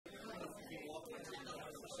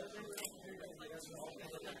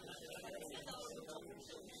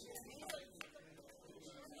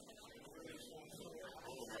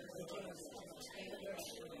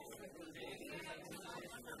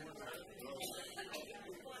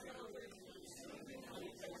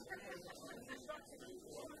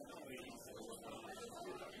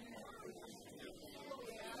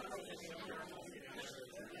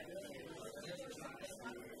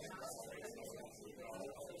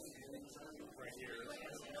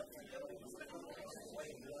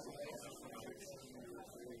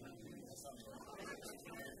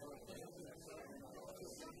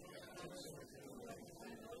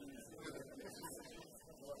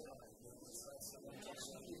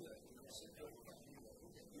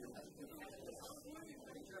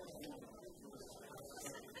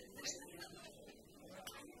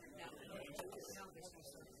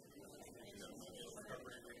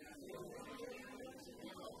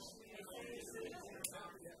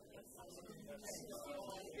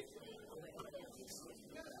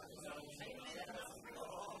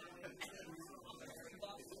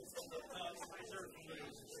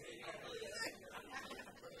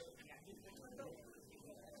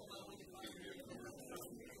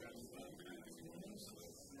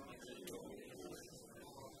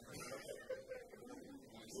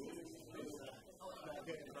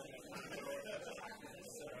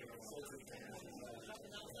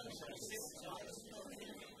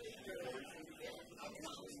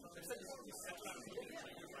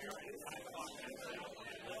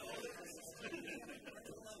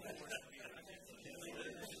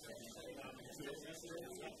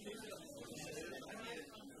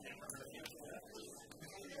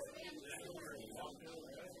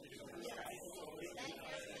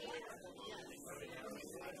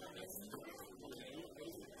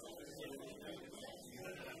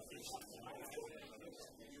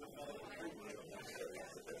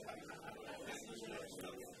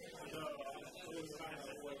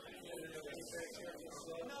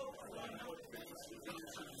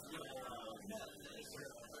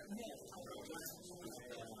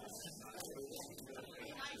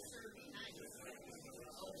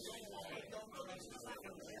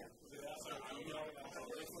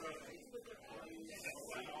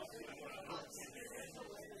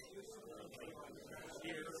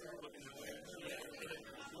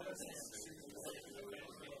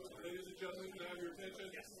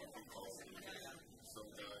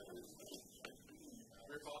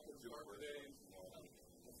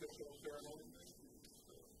official ceremony.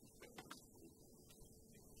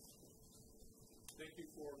 Thank you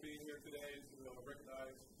for being here today to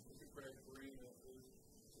recognize Mr. Craig Green and his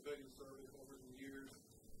civilian service over the years.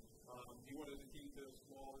 He wanted to keep this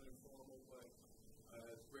small and informal, but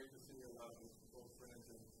it's great to see a lot of his close friends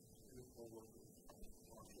and his co-workers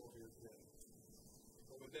on show here today.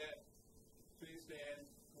 So with that, please stand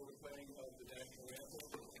for the playing of the national anthem.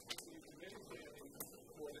 Please remain standing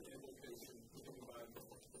for the invocation given by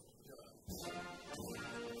John.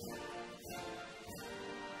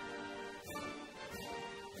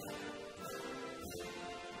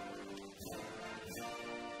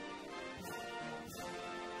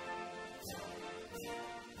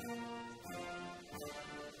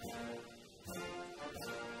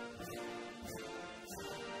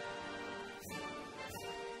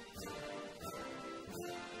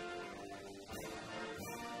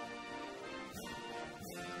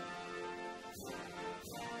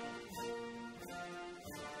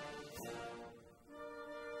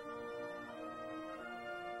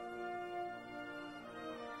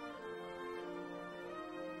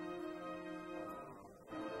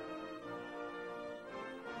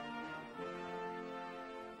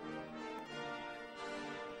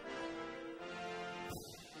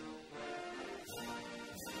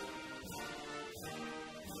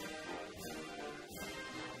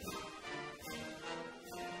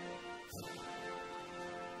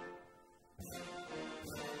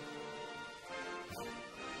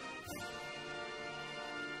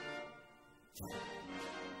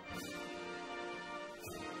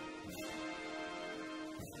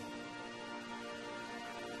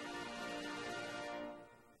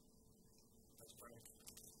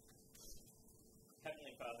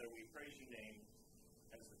 Heavenly Father, we praise your name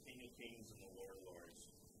as the King of Kings and the Lord of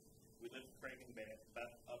Lords. We lift Craig and Beth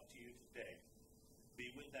up to you today.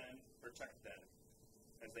 Be with them, protect them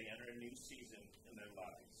as they enter a new season in their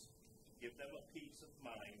lives. Give them a peace of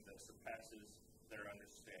mind that surpasses their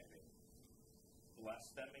understanding.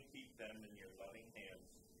 Bless them and keep them in your loving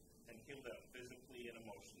hands and heal them physically and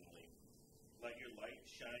emotionally. Let your light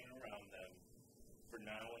shine around them for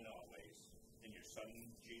now and always. In your Son,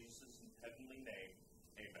 Jesus' heavenly name,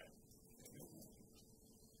 amen.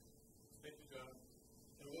 Thank you, John.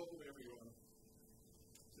 And welcome, everyone.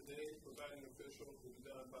 Today's presiding official will be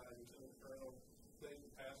done by Lieutenant Colonel Clayton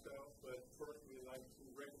Pascal, but first we'd like to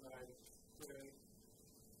recognize Craig,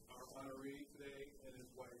 our honoree today, and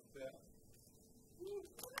his wife, Beth. Woo.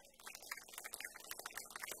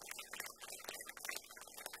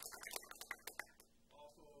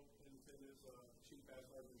 Also in attendance, Chief Master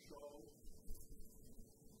Sergeant Shaw.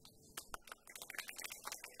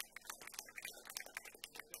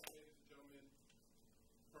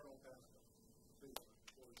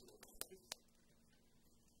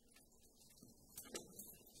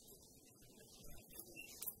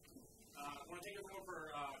 I want to thank everyone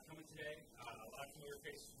for coming today. A lot of familiar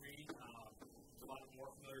faces to read, a lot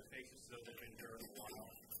more familiar faces so that have been here a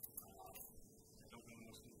while. I don't know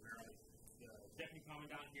most of them. The deputy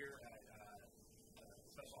commandant here at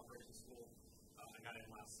Special Operations School, I got in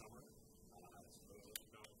last summer. So those of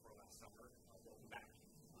you know for last summer, welcome back.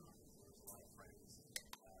 There's a lot of friends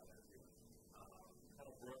that are here.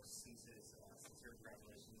 Colonel Brooks, sincere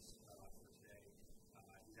congratulations for today.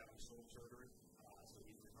 He's having shoulder surgery, so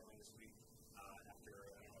he's recovering this week. After,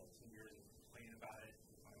 2 years of complaining about it,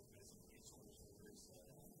 he finally missed some shoulder surgery, so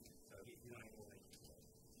he's not able to make it today.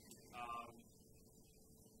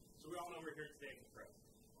 So we all know we're here today for Craig.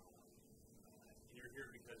 And you're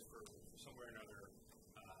here because for somewhere or another,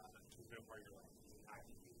 he's been a part of your life. He's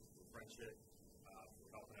impacted you for friendship, for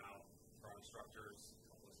helping out, for our instructors,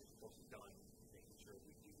 what he's done, making sure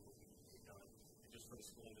we do what we need to get done, and just for the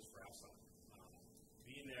school and just for outside.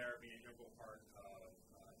 Being there, being an integral part of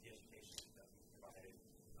the education that we provided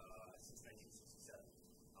since 1967.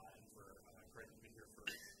 And for Craig, we've been here for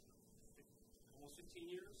almost 15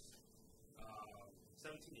 years,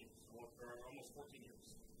 17 years, or almost 14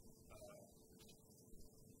 years.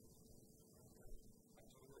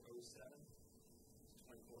 October 07,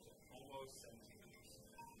 24, almost 17 years.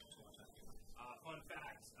 Fun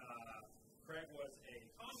fact, Craig was a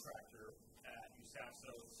contractor at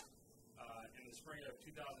USASO's in the spring of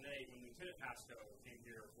 2008 when Lieutenant Pasco came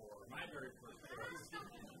here for my very first course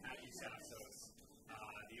at USASO's,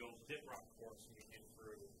 the old Dip Rock course we came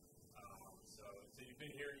through. So you've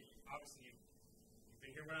been here, obviously you've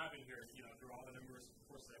been here when I've been here, through all the numerous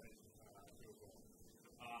courses I've been through as well.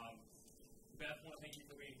 Beth, I want to thank you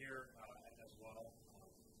for being here as well.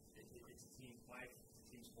 It's a team life, it's a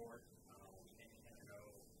team sport, and I know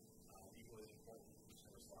equally important in each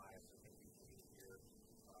other's lives. So thank you for being here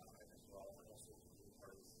as well, and also being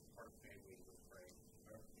part of this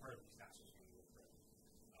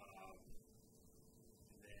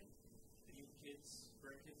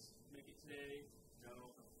grandkids make it today? No.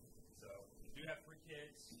 So we do have 3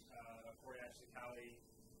 kids. Corey, Ashley, Callie.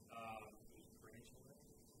 Grandchildren.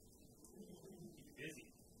 Keep you busy.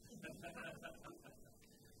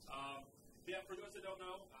 Yeah, for those that don't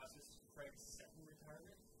know, this is Craig's second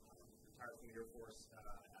retirement. Retired from the Air Force out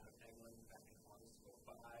of England back in August of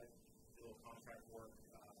 2005. Did a little contract work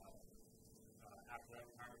after that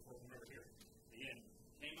retirement for over here. Again,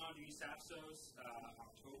 came on to East Apsos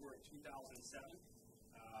October of 2007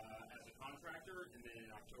 as a contractor, and then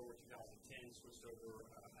in October 2010 switched over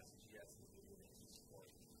as a GS and video maintenance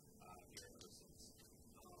support here ever since.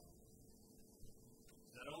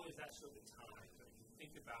 Not only does that show the time, but if you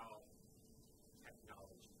think about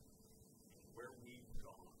technology and where we've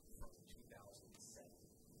gone from 2007 to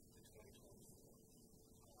 2024,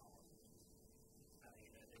 I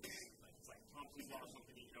mean, it's like Thompson's Law or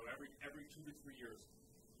something. Every 2 to 3 years,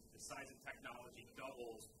 the size of technology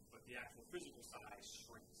doubles, but the actual physical size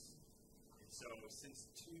shrinks. And so since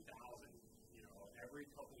 2000, every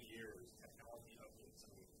couple of years, technology updates.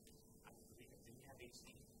 I think did we have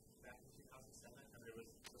HD back in 2007? I mean, it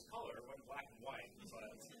was color, it wasn't black and white,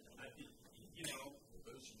 but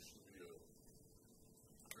those used to be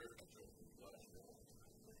very much open glass wall.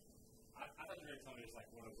 I thought you were going to tell me it's like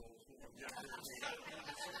one of those old school projectors.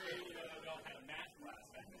 We all had a math class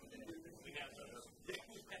back in the day. We had those.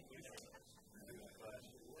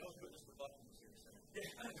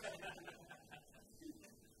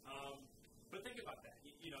 But think about that.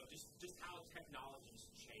 Just how technology's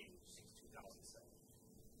changed since 2007.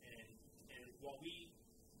 And while we,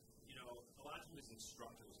 a lot of times as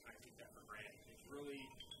instructors kind of take that for granted.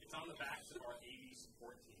 It's on the backs of our AV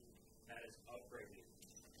support team that has upgraded,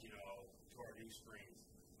 to our new screens.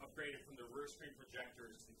 Upgraded from the rear screen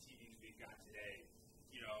projectors to the TVs we've got today.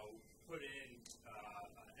 Put in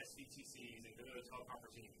SVTCs and video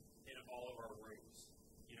teleconferencing in all of our rooms,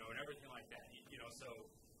 and everything like that. So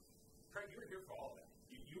Craig, you were here for all of that.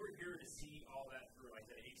 You were here to see all that through, like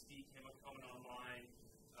the HD coming online,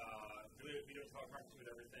 video teleconferencing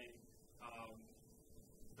with everything.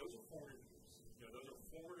 Those are formative years. Those are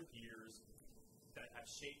formative years that have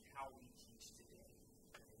shaped how we teach today.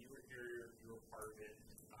 And you were here, you were part of it.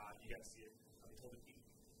 You got to see it. I'm told to keep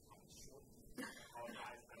short. I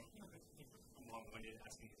apologize. I'm long-winded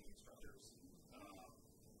asking the instructors.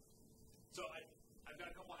 So I've got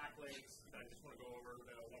a couple accolades that I just want to go over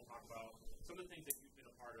that I want to talk about. Some of the things that you've been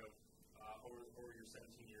a part of over your 17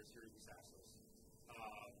 years here at East Apsos.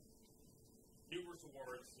 Numerous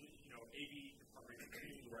awards, AV department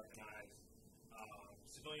community recognized,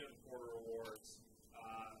 Civilian Reporter Awards,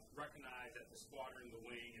 recognized at the Squadron, the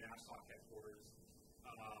Wing, and AFSOC headquarters.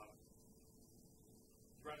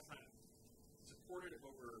 Throughout its time, supported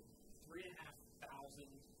over 3,500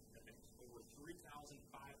 events, over 3,500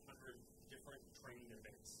 different training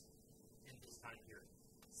events in this time period.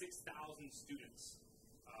 6,000 students,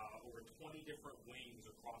 over 20 different wings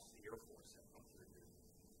across the Air Force have come through here.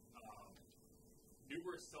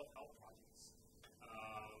 Numerous self-help projects.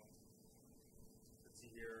 Let's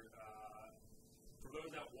see here. For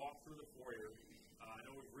those that walk through the foyer, I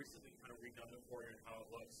know we've recently kind of redone the foyer and how it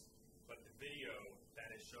looks, but the video that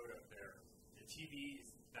is showed up there, the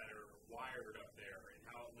TVs that are wired up there, and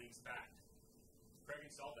how it links back. Craig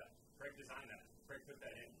installed that. Craig designed that. Craig put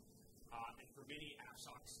that in. And for many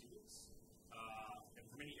AFSOC students, and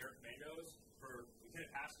for many air commandos, for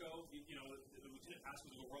Lieutenant Pasco, the Lieutenant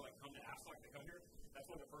Pascos of the world that come to AFSOC, that come here, that's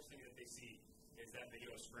one of the first things that they see is that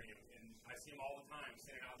video screen. And I see them all the time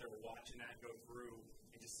standing out there watching that go through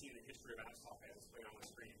and just seeing the history of AFSOC as it's played on the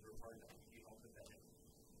screen. We're part of that. You help put that in.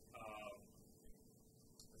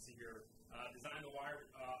 Let's see here. Design the wired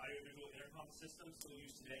audio-visual intercom system still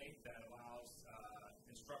used today that allows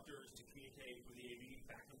instructors to communicate with the AV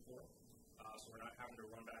back and forth. So we're not having to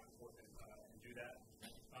run back and forth and do that.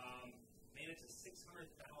 Manage a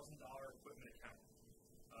 $600,000 equipment account.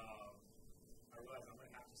 I realize I'm going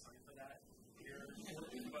to have to sign for that here,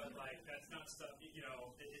 but that's not stuff,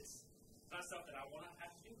 it's not stuff that I want to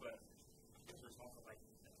have to do, but it's responsible.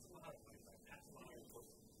 That's a lot of money. That's a lot of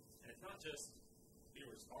equipment. And it's not just being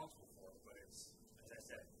responsible for it, but it's, as I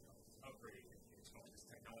said, upgrading it. This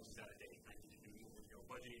technology's out of date. I need to do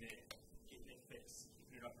budgeting it, getting it fixed,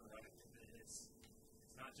 keeping it up and running. It's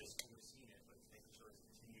not just overseeing it, but it's making sure it's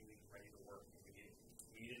continuing ready to work. We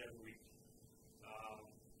need it every week.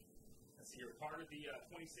 Let's see, you're part of the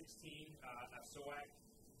 2016 SOAC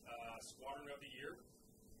Squadron of the Year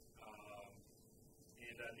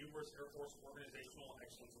and numerous Air Force Organizational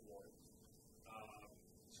Excellence Awards.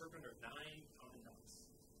 Served under 9 commandants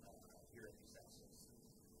here at East Apsos.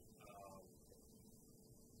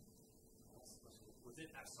 Was it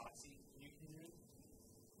AFSOC? Can you hear me?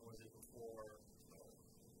 was it before?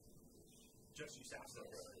 Just East Sassos.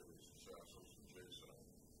 Sassos and Jason.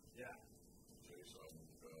 Yeah. Jason.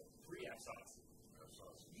 3 FSOCs.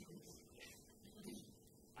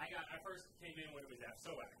 I first came in when it was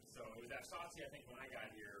FSOAC. So it was FSOC, I think, when I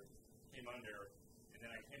got here, came under, and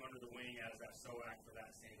then I came under the wing as FSOAC for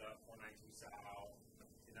that stand up 492 South,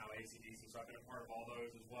 and now ACDC. So I've been a part of all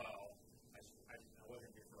those as well. I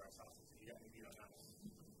wasn't here for FSOC, so you got me beat on that one.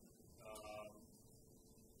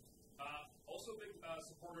 Also been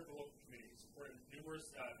supportive of local communities, supported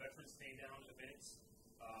numerous veteran stand-down events,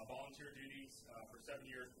 volunteer duties for 7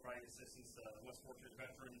 years, providing assistance to less fortunate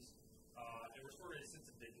veterans, and restoring a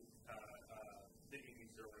sense of dignity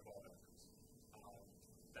to their involved veterans.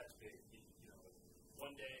 That's big.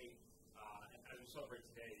 One day, as we celebrate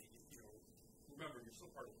today, remember you're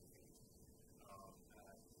still part of the community.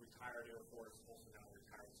 Retired Air Force, also now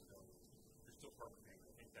retired civilians, you're still part of the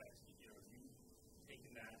family. I think that you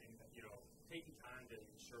taking that and taking time to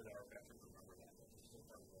ensure that our veterans remember that they're still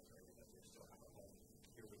part of the military, that they still have a home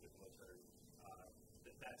here with the military.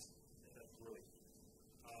 That's really key.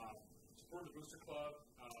 Supported the Booster Club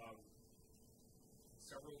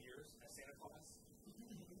several years at Santa Claus.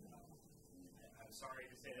 I'm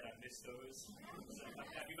sorry to say that I missed those. So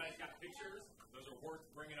have you guys got pictures? Those are worth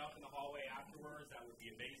bringing up in the hallway afterwards. That would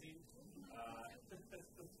be amazing.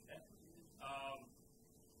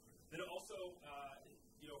 Then also,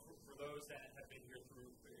 for those that have been here through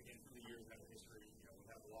the years of history, we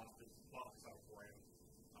have Loftus Auditorium.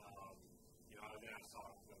 I was in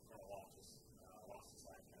Assoc when Colonel Loftus lost his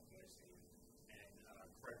life in Afghanistan, and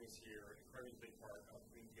Craig was here, and Craig was a big part of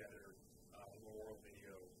putting together the memorial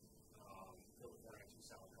video for the 492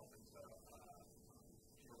 South, helping to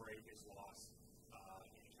commemorate his loss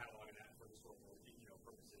and cataloging that for historical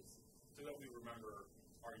purposes, so that we remember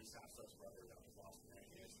our East Sassos brother that was lost in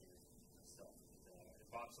Afghanistan and stuff. And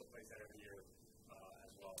Bob still plays that every year.